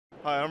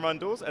Hi, I'm Ryan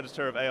Dawes,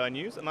 editor of AI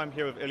News, and I'm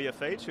here with Ilya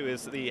Feige, who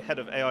is the head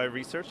of AI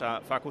research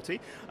at faculty.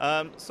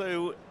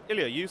 So,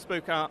 Ilya, you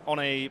spoke on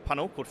a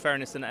panel called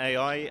Fairness in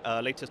AI,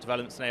 latest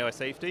developments in AI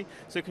safety.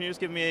 So can you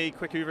just give me a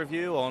quick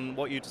review on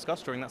what you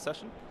discussed during that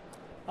session?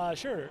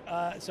 Sure.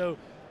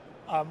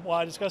 Well,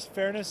 I discussed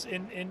fairness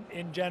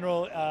in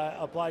general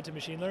applied to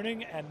machine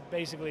learning and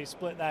basically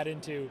split that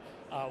into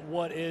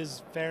what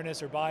is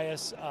fairness or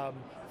bias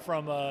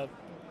from a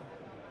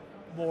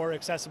more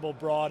accessible,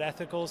 broad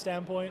ethical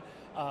standpoint,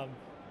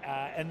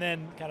 and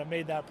then kind of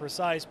made that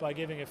precise by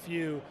giving a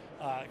few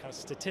kind of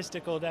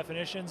statistical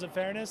definitions of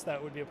fairness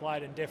that would be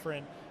applied in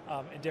different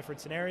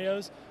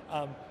scenarios,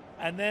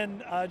 and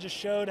then just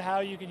showed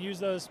how you can use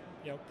those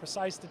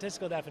precise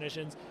statistical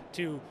definitions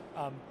to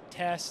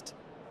test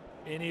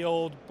any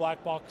old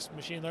black box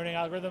machine learning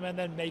algorithm and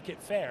then make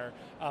it fair,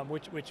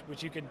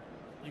 which you can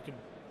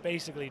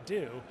basically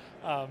do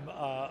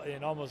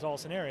in almost all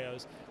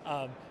scenarios,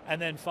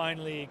 and then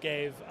finally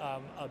gave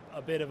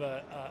a bit of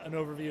an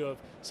overview of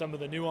some of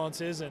the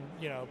nuances, and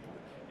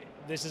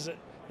this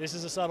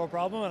is a subtle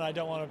problem, and I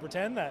don't want to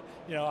pretend that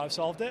I've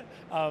solved it.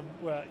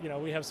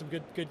 We have some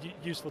good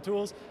useful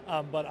tools,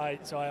 but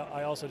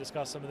I also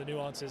discussed some of the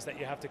nuances that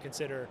you have to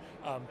consider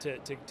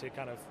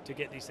to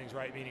get these things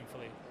right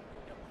meaningfully.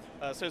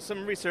 So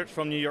some research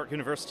from New York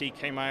University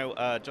came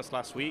out just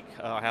last week.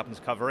 I happen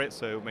to cover it,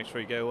 so make sure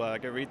you go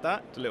read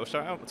that. A little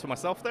shout out to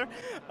myself there.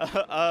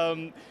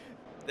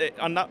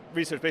 And that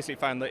research basically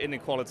found that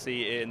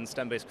inequality in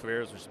STEM-based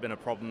careers, which has been a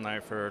problem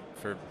now for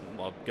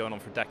going on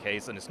for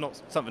decades, and it's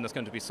not something that's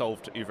going to be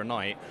solved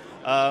overnight.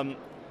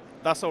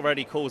 That's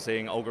already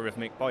causing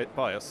algorithmic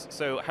bias.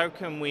 So how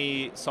can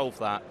we solve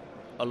that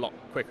a lot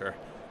quicker?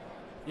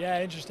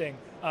 Yeah, interesting.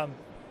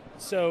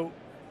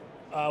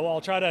 Well,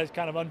 I'll try to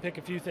kind of unpick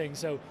a few things.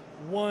 So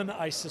one,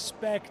 I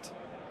suspect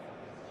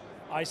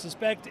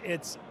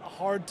it's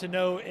hard to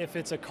know if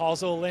it's a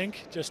causal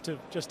link, just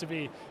to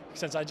be,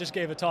 since I just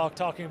gave a talk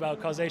talking about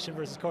causation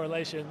versus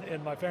correlation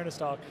in my fairness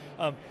talk.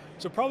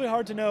 So probably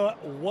hard to know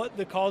what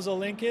the causal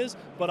link is,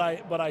 but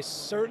I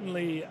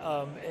certainly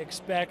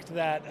expect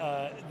that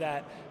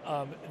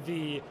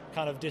the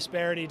kind of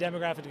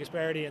demographic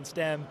disparity in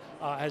STEM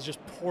has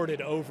just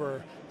ported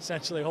over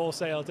essentially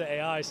wholesale to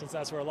AI, since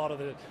that's where a lot of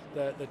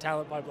the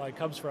talent pipeline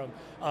comes from.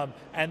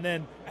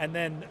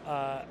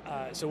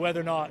 So whether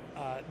or not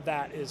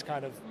that is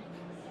kind of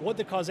what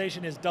the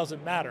causation is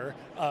doesn't matter.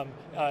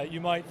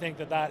 You might think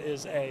that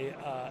is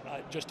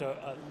just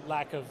a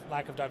lack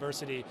of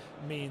diversity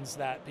means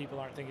that people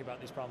aren't thinking about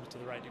these problems to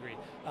the right degree.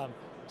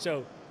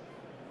 So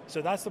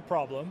that's the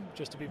problem,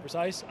 just to be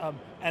precise.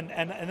 And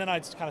then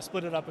I'd kind of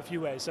split it up a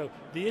few ways. So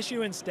the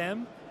issue in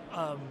STEM,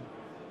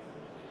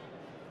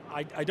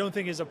 I don't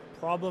think is a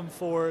problem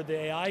for the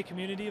AI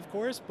community, of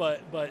course,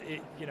 but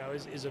it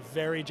is a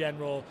very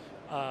general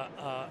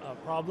a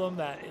problem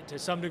that, to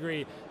some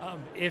degree,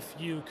 if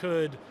you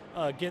could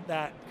get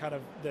that kind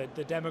of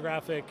the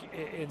demographic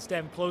in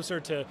STEM closer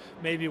to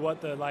maybe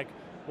what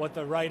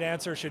the right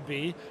answer should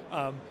be,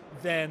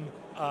 then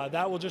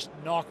that will just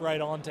knock right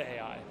onto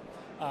AI.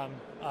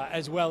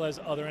 As well as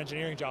other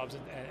engineering jobs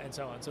and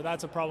so on. So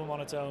that's a problem on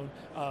its own.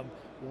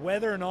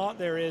 Whether or not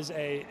there is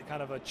a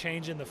kind of a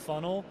change in the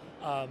funnel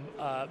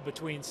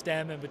between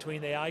STEM and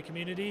between the AI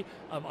community,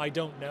 I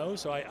don't know.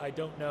 So I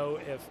don't know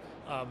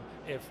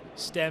if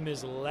STEM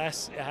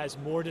has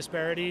more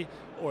disparity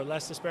or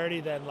less disparity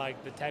than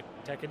like the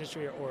tech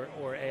industry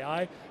or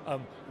AI.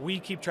 We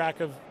keep track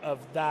of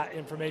that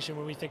information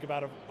when we think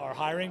about our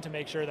hiring to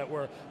make sure that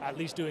we're at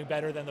least doing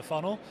better than the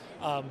funnel.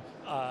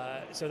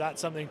 So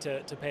that's something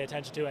to pay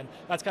attention to, and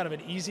that's kind of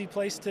an easy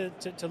place to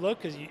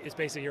look, because it's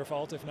basically your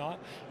fault if not.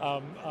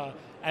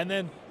 And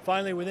then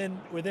finally, within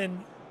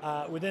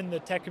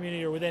the tech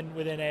community or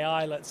within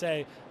AI, let's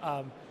say,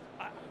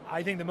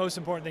 I think the most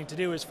important thing to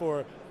do is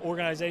for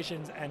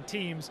organizations and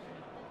teams,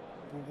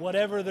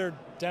 whatever their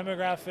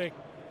demographic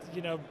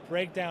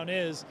breakdown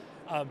is,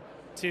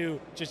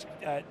 to just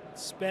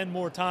spend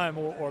more time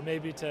or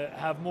maybe to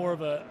have more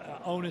of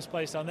a onus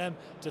placed on them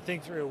to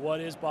think through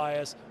what is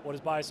bias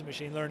in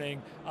machine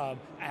learning,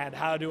 and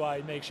how do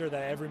I make sure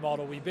that every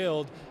model we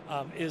build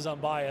is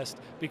unbiased,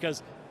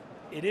 because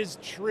it is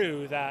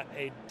true that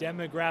a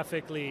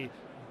demographically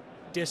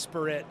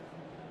disparate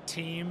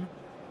team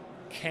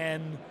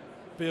can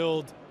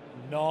build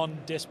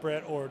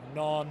non-disparate or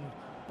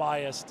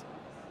non-biased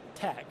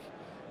tech.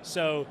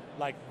 So,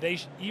 like,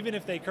 even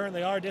if they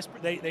currently are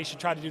disparate, they should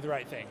try to do the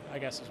right thing, I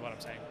guess is what I'm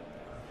saying.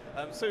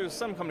 So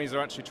some companies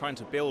are actually trying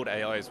to build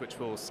AIs which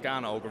will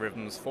scan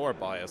algorithms for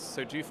bias.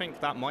 So do you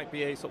think that might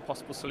be a sort of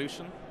possible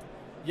solution?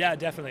 Yeah,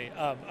 definitely.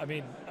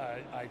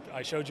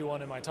 I showed you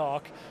one in my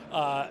talk.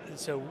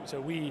 So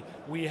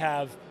we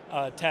have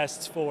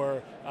tests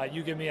for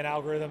you give me an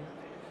algorithm.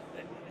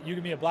 You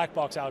give me a black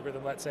box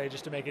algorithm, let's say,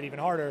 just to make it even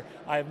harder.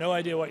 I have no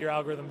idea what your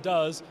algorithm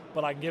does,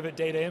 but I can give it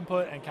data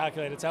input and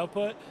calculate its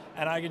output,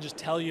 and I can just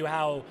tell you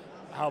how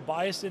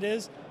biased it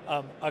is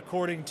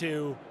according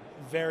to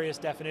various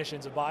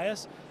definitions of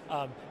bias.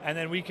 And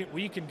then we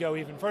can go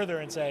even further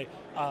and say,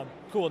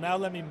 cool, now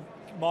let me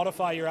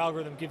modify your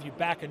algorithm, give you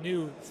back a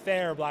new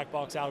fair black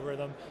box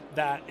algorithm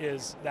that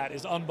is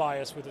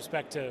unbiased with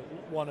respect to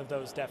one of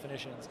those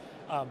definitions.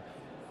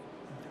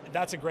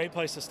 That's a great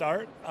place to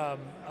start,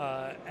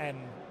 and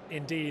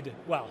indeed,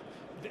 well,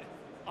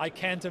 I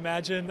can't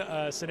imagine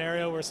a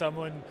scenario where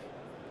someone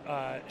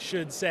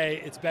should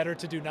say it's better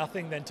to do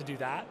nothing than to do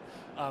that.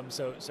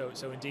 So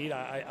indeed,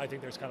 I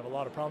think there's kind of a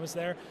lot of promise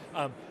there.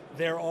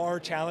 There are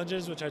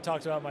challenges, which I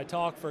talked about in my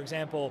talk. For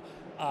example,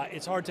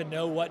 it's hard to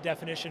know what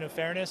definition of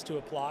fairness to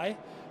apply.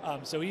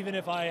 So even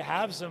if I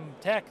have some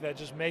tech that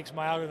just makes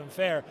my algorithm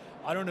fair,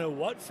 I don't know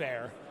what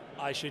fair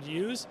I should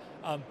use.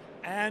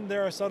 And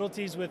there are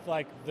subtleties with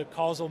like the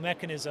causal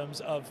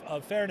mechanisms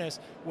of fairness,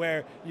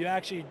 where you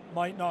actually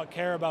might not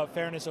care about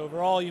fairness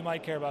overall, you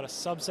might care about a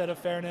subset of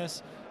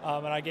fairness.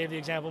 And I gave the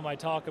example in my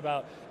talk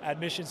about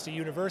admissions to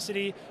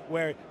university,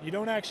 where you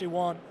don't actually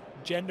want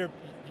gender,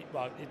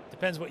 well, it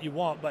depends what you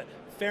want, but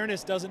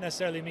fairness doesn't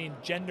necessarily mean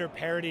gender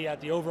parity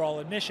at the overall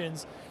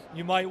admissions.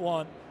 You might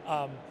want,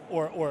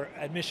 or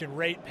admission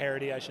rate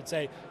parity, I should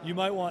say. You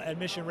might want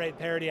admission rate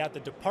parity at the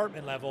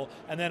department level,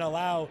 and then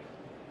allow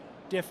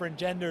different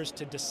genders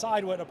to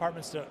decide what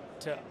departments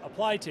to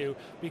apply to,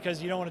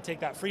 because you don't want to take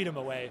that freedom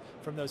away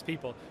from those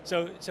people.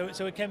 So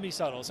it can be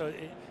subtle. So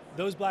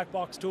those black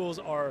box tools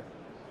are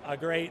a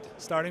great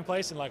starting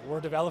place, and like we're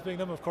developing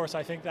them, of course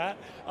I think that.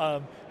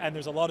 And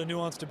there's a lot of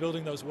nuance to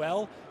building those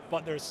well,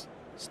 but there's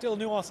still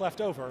nuance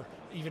left over,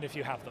 even if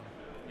you have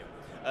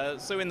them.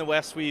 So in the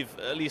West, we've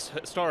at least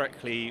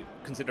historically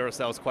considered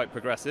ourselves quite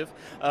progressive.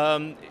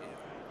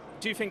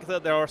 Do you think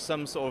that there are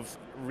some sort of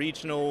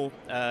regional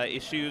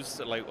issues,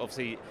 like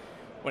obviously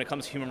when it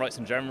comes to human rights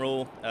in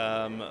general,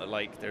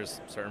 like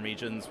there's certain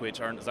regions which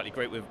aren't exactly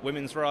great with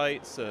women's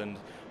rights, and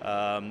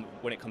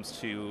when it comes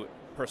to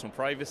personal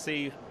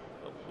privacy,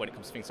 when it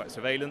comes to things like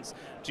surveillance,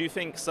 do you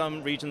think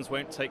some regions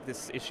won't take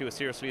this issue as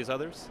seriously as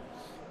others?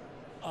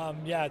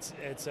 Yeah,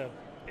 it's an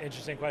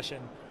interesting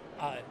question.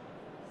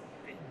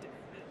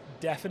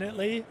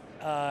 Definitely.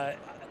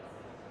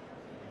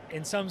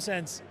 In some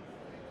sense,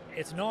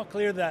 it's not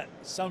clear that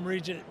some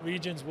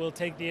regions will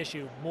take the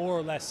issue more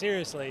or less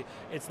seriously.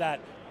 It's that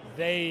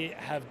they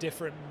have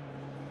different,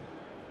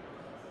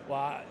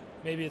 well,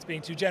 maybe it's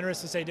being too generous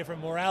to say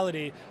different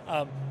morality,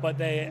 but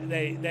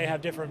they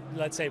have different,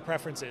 let's say,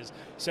 preferences.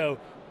 So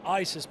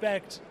I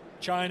suspect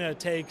China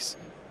takes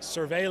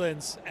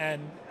surveillance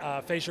and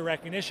facial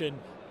recognition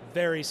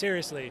very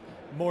seriously,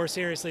 more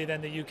seriously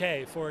than the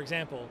UK, for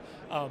example.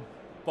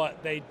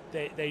 But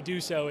they do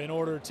so in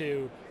order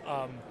to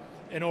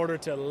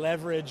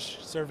leverage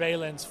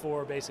surveillance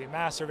for basically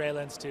mass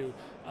surveillance, to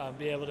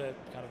be able to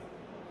kind of,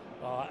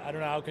 I don't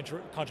know how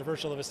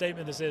controversial of a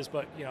statement this is,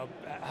 but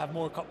have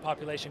more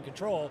population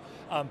control.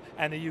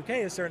 And the UK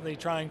is certainly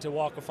trying to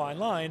walk a fine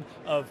line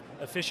of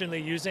efficiently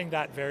using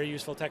that very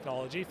useful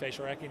technology,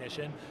 facial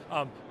recognition,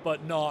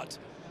 but not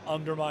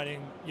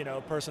undermining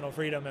personal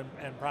freedom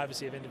and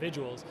privacy of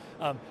individuals.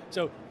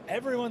 So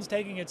everyone's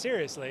taking it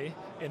seriously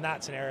in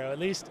that scenario, at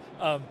least.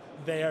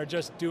 They are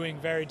just doing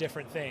very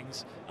different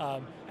things.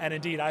 And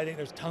indeed, I think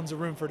there's tons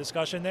of room for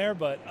discussion there,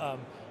 but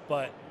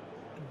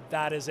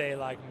that is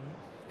a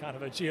kind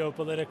of a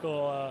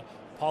geopolitical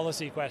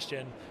policy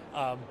question.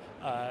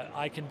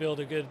 I can build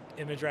a good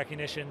image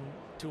recognition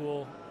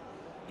tool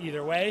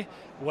either way.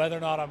 Whether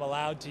or not I'm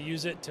allowed to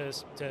use it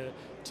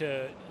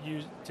to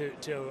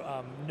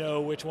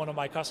know which one of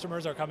my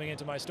customers are coming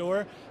into my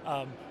store,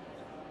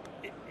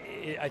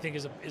 I think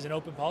is an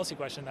open policy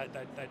question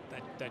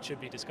that should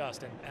be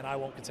discussed, and I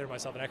won't consider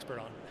myself an expert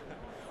on.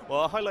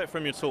 Well, a highlight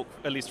from your talk,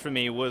 at least for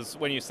me, was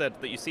when you said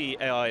that you see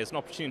AI as an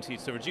opportunity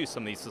to reduce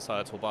some of these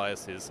societal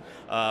biases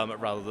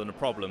rather than a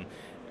problem.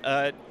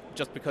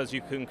 Just because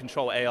you can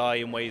control AI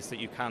in ways that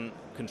you can't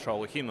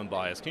control a human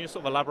bias. Can you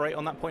sort of elaborate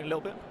on that point a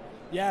little bit?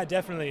 Yeah,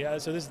 definitely.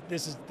 So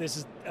this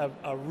is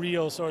a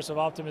real source of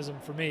optimism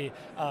for me.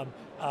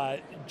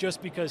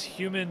 Just because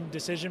human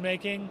decision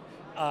making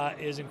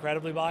is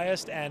incredibly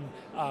biased, and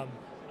kind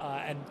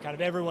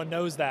of everyone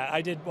knows that.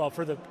 I did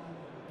for the,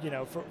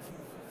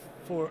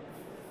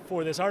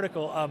 for this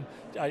article,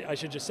 I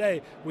should just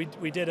say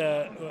we did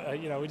a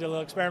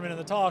little experiment in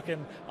the talk,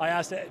 and I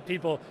asked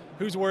people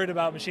who's worried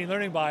about machine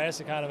learning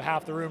bias, and kind of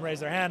half the room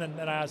raised their hand, and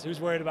then I asked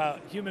who's worried about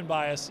human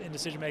bias in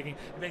decision making.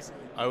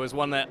 I was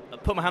one that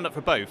put my hand up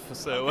for both,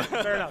 so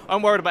okay, fair enough.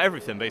 I'm worried about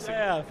everything basically.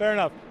 Yeah, fair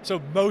enough. So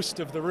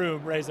most of the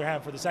room raised their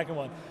hand for the second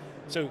one.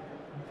 So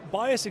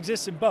bias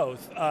exists in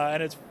both,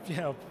 and it's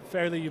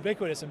fairly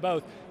ubiquitous in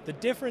both. The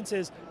difference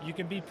is you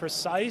can be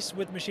precise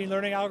with machine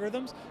learning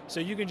algorithms, so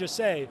you can just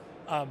say,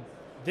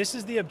 this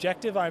is the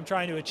objective I'm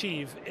trying to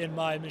achieve in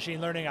my machine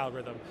learning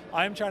algorithm.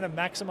 I'm trying to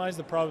maximize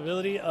the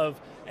probability of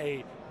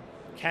a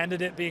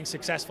candidate being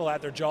successful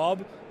at their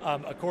job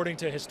according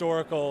to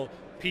historical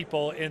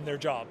people in their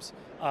jobs.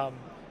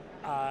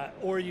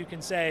 Or you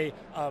can say,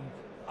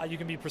 you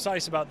can be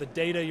precise about the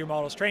data your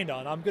model's trained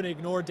on. I'm going to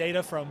ignore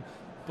data from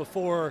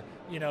before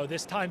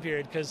this time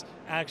period because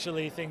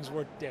actually things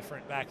were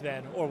different back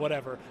then or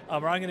whatever, or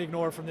I'm going to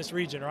ignore from this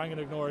region, or I'm going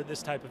to ignore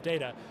this type of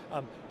data.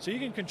 So you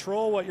can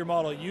control what your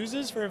model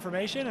uses for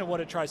information and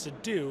what it tries to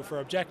do for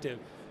objective.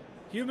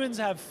 Humans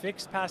have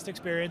fixed past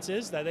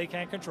experiences that they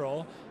can't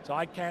control, so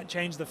I can't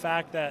change the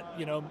fact that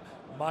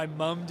my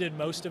mom did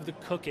most of the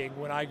cooking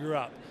when I grew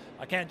up.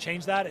 I can't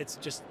change that. It's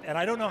just, and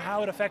I don't know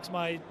how it affects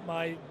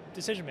my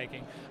decision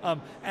making.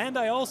 And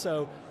I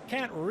also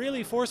can't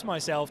really force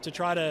myself to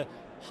try to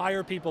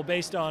hire people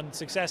based on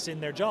success in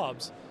their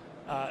jobs,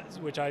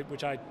 which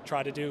I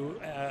try to do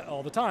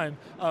all the time.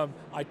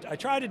 I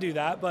try to do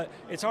that, but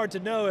it's hard to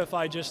know if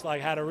I just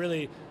had a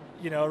really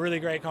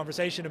great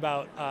conversation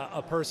about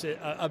a person,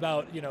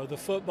 about the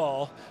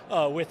football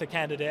with a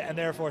candidate, and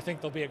therefore think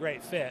they'll be a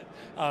great fit,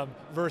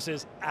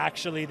 versus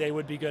actually they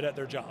would be good at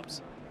their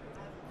jobs.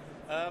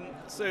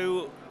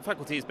 So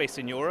faculty is based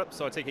in Europe,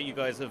 so I take it you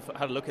guys have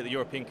had a look at the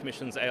European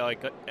Commission's AI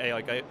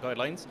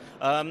guidelines.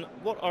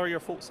 What are your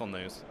thoughts on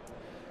those?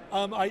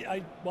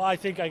 I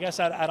think, I guess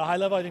at a high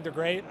level, I think they're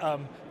great.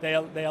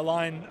 They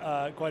align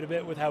quite a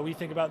bit with how we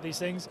think about these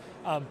things.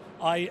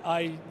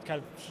 I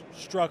kind of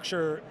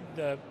structure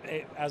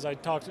as I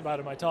talked about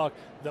in my talk,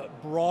 the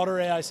broader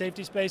AI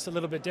safety space a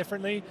little bit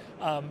differently,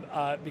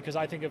 because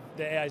I think of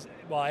the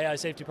AI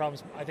safety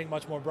problems, I think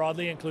much more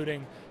broadly,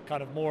 including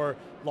kind of more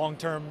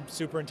long-term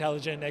super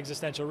intelligent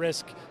existential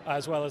risk,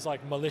 as well as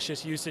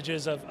malicious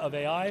usages of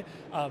AI.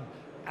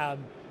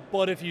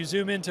 But if you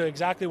zoom into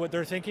exactly what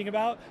they're thinking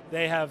about,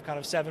 they have kind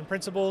of 7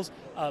 principles.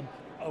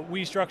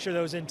 We structure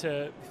those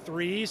into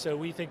 3, so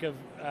we think of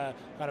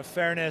kind of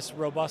fairness,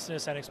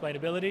 robustness, and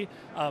explainability.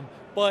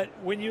 But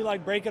when you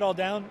break it all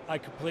down, I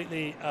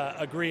completely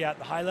agree at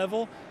the high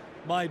level.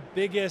 My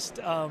biggest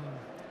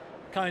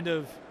kind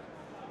of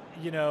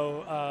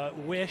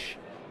wish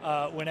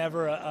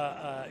whenever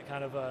a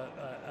kind of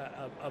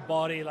a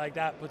body like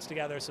that puts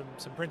together some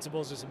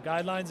principles or some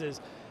guidelines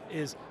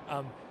is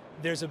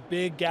there's a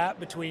big gap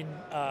between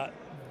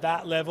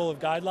that level of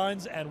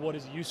guidelines and what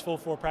is useful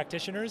for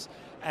practitioners,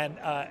 and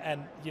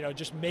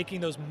just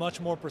making those much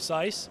more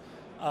precise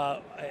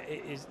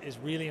is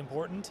really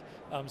important.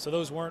 So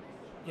those weren't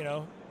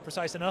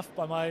precise enough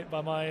by my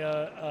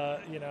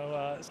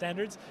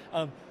standards.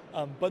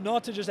 But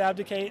not to just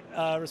abdicate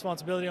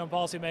responsibility on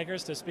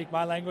policymakers to speak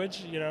my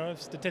language,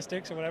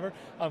 statistics or whatever.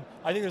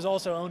 I think there's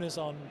also onus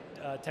on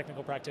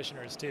technical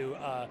practitioners to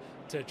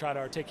try to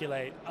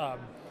articulate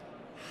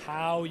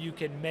how you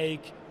can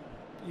make,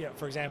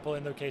 for example,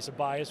 in the case of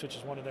bias, which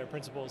is one of their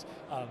principles,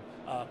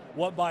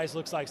 what bias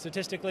looks like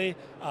statistically,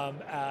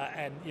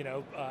 and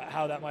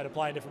how that might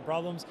apply in different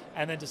problems,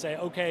 and then to say,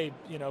 okay,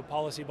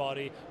 policy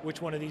body,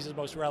 which one of these is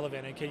most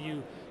relevant, and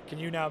can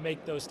you now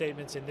make those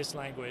statements in this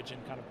language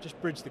and kind of just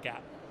bridge the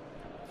gap.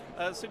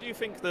 So do you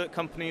think that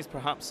companies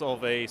perhaps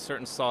of a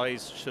certain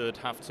size should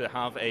have to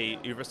have a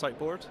oversight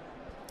board?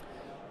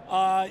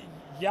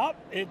 Yeah,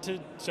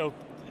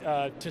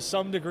 to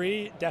some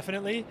degree,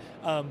 definitely.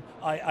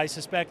 I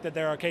suspect that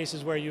there are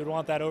cases where you'd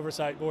want that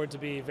oversight board to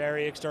be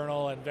very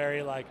external and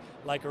very like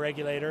a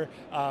regulator,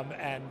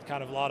 and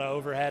kind of a lot of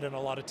overhead and a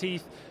lot of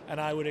teeth. And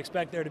I would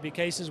expect there to be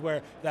cases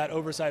where that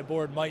oversight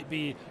board might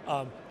be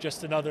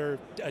just a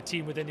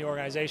team within the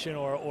organization,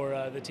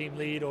 or the team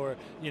lead, or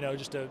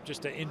just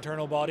an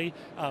internal body.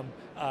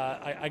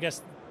 I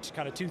guess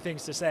kind of 2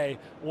 things to say.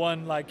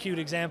 One, cute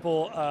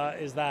example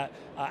is that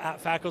at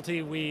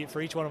faculty,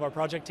 for each one of our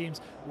project teams,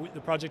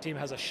 the project team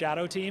has a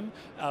shadow team,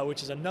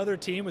 which is another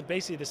team with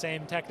basically the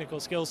same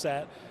technical skill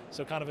set,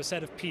 so kind of a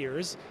set of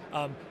peers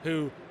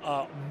who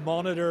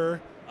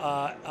monitor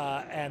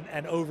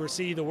and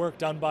oversee the work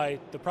done by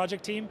the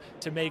project team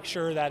to make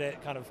sure that it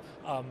kind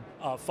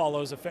of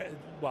follows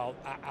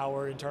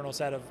our internal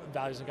set of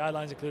values and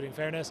guidelines, including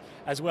fairness,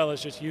 as well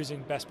as just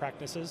using best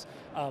practices.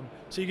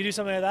 So you could do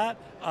something like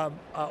that,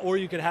 or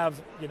you could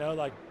have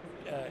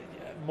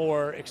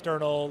more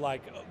external,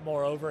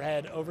 more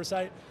overhead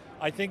oversight.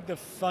 I think the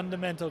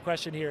fundamental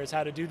question here is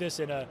how to do this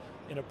in a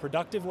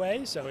productive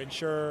way, so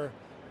ensure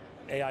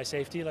AI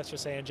safety, let's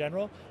just say in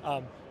general,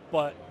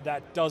 but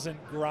that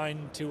doesn't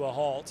grind to a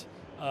halt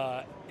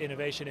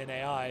innovation in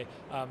AI,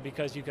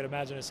 because you could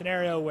imagine a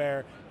scenario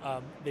where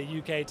the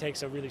UK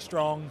takes a really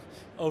strong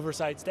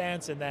oversight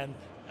stance, and then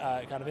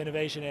kind of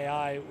innovation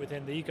AI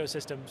within the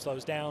ecosystem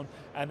slows down,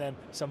 and then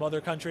some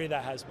other country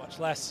that has much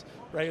less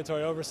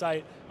regulatory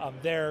oversight,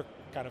 their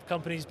kind of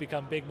companies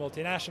become big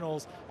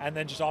multinationals and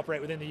then just operate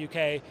within the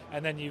UK,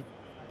 and then you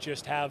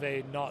just have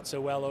a not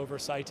so well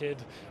oversighted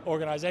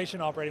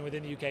organization operating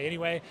within the UK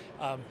anyway,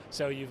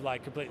 so you've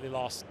completely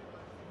lost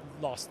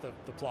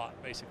the plot,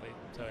 basically.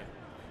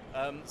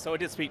 So I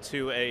did speak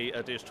to a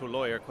digital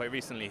lawyer quite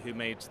recently who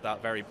made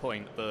that very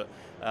point,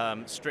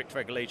 that strict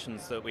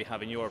regulations that we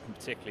have in Europe, and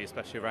particularly,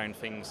 especially around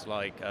things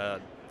like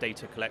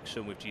data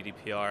collection with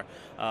GDPR,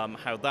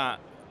 how that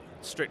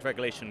strict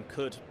regulation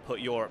could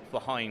put Europe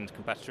behind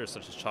competitors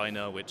such as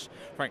China, which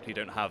frankly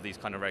don't have these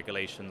kind of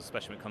regulations,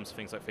 especially when it comes to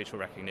things like facial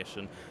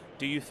recognition.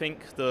 Do you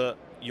think that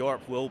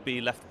Europe will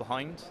be left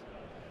behind?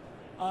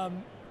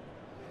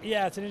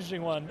 Yeah, it's an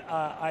interesting one.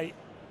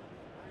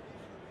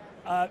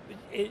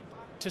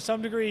 To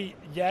some degree,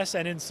 yes,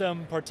 and in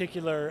some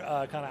particular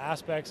kind of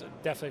aspects,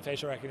 definitely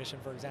facial recognition,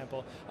 for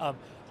example.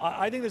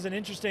 I think there's an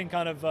interesting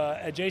kind of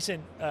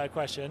adjacent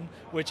question,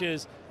 which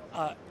is,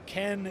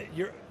 can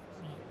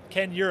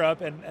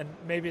Europe, and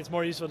maybe it's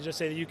more useful to just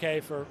say the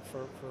UK for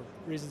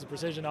reasons of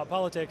precision, not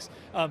politics,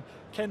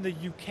 can the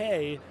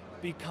UK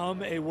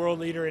become a world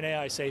leader in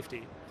AI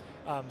safety?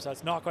 So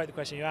that's not quite the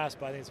question you asked,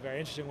 but I think it's a very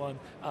interesting one.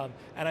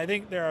 And I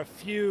think there are a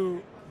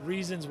few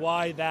reasons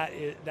why that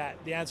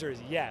the answer is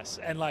yes,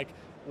 and like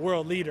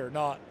world leader,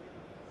 not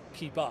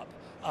keep up.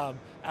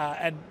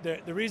 And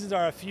the reasons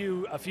are a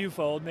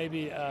few-fold,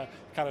 maybe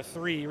kind of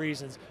three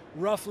reasons.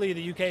 Roughly,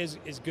 the UK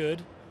is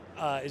good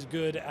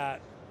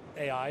at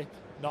AI,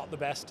 not the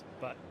best,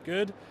 but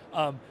good.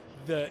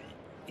 The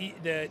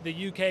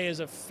UK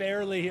is a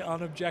fairly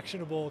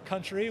unobjectionable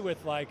country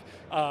with like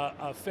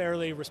a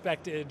fairly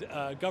respected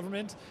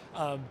government,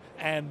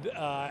 and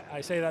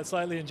I say that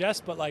slightly in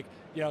jest, but like,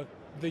 you know,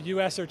 the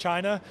US or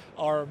China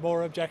are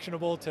more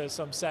objectionable to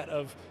some set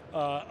of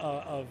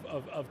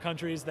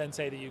countries than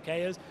say the UK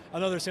is.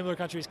 Another similar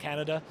country is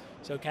Canada.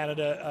 So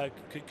Canada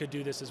could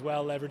do this as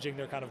well, leveraging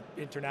their kind of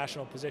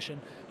international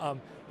position.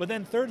 But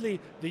then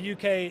thirdly, the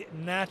UK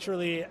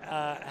naturally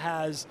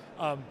has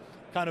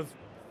kind of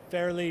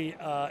fairly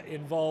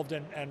involved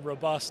and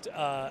robust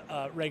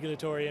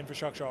regulatory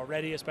infrastructure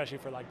already, especially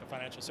for like the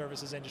financial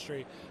services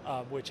industry,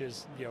 which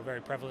is, you know,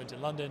 very prevalent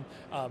in London.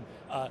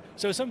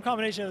 So some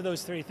combination of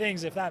those three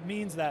things, if that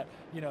means that,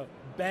 you know,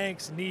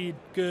 banks need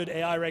good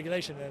AI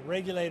regulation, and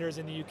regulators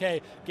in the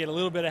UK get a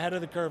little bit ahead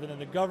of the curve, and then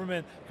the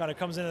government kind of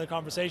comes into the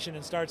conversation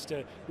and starts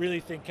to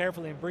really think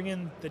carefully and bring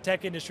in the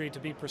tech industry to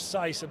be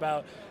precise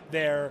about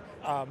their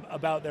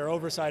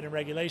oversight and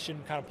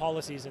regulation kind of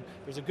policies, and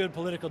there's a good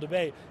political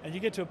debate, and you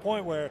get to a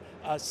point where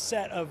a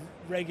set of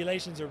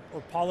regulations or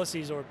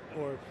policies or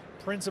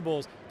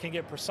principles can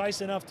get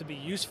precise enough to be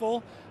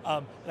useful,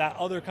 that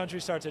other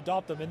countries start to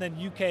adopt them, and then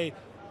the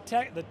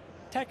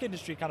tech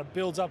industry kind of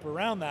builds up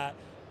around that.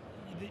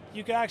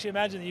 You can actually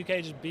imagine the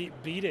UK just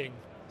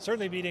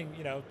certainly beating,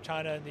 you know,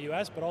 China and the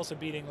US, but also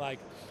beating like,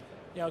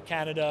 you know,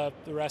 Canada,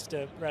 the rest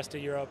of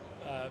Europe,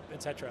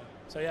 etc.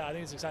 So yeah, I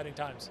think it's exciting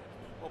times.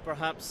 Well,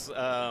 perhaps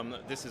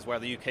this is where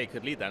the UK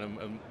could lead then,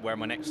 and where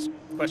my next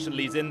question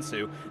leads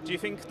into. Do you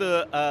think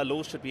the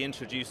laws should be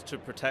introduced to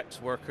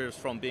protect workers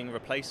from being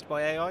replaced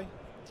by AI?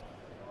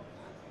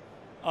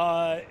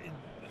 I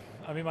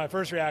mean, my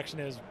first reaction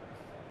is,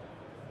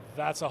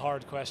 that's a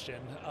hard question.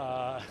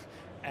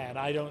 And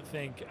I don't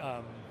think,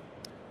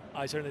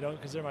 I certainly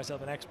don't consider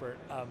myself an expert.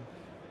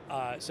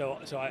 So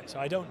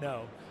I don't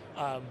know.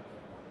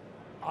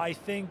 I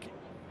think.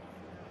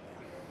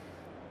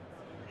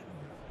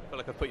 I feel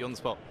like I put you on the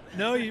spot.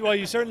 No, well,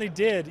 you certainly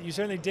did. You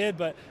certainly did.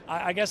 But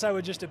I guess I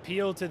would just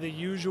appeal to the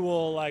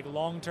usual like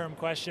long-term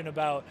question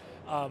about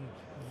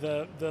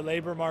the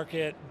labor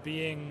market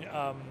being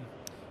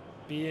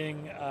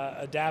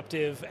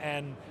adaptive,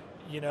 and,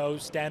 you know,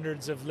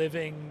 standards of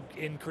living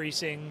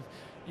increasing.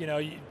 You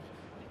know,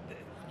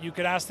 you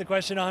could ask the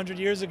question 100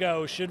 years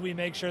ago, should we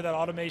make sure that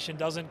automation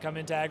doesn't come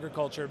into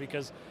agriculture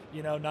because,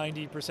 you know,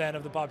 90%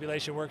 of the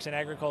population works in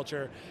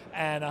agriculture,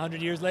 and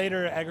 100 years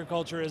later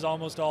agriculture is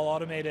almost all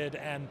automated,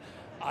 and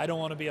I don't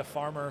want to be a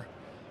farmer.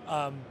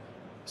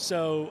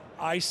 So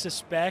I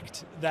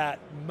suspect that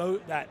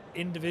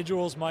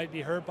individuals might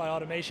be hurt by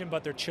automation,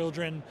 but their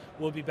children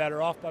will be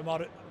better off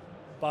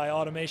by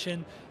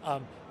automation.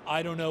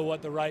 I don't know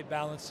what the right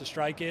balance to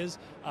strike is.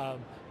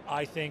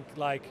 I think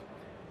like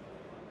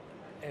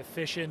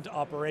efficient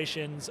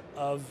operations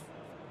of,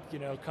 you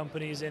know,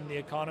 companies in the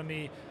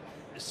economy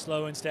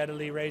slow and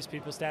steadily raise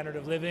people's standard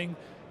of living.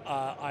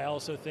 I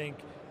also think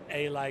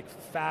a like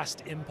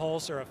fast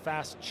impulse or a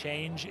fast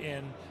change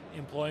in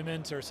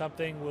employment or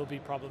something will be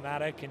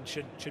problematic and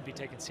should be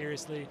taken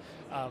seriously.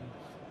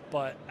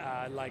 But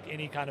like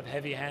any kind of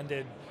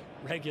heavy-handed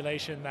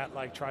regulation that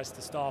like tries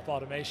to stop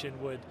automation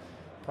would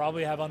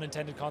probably have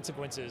unintended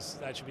consequences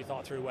that should be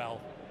thought through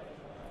well.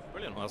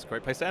 Brilliant. Well, that's a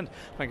great place to end.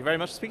 Thank you very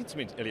much for speaking to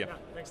me, Ilya. Yeah,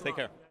 thanks a Take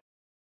lot. care.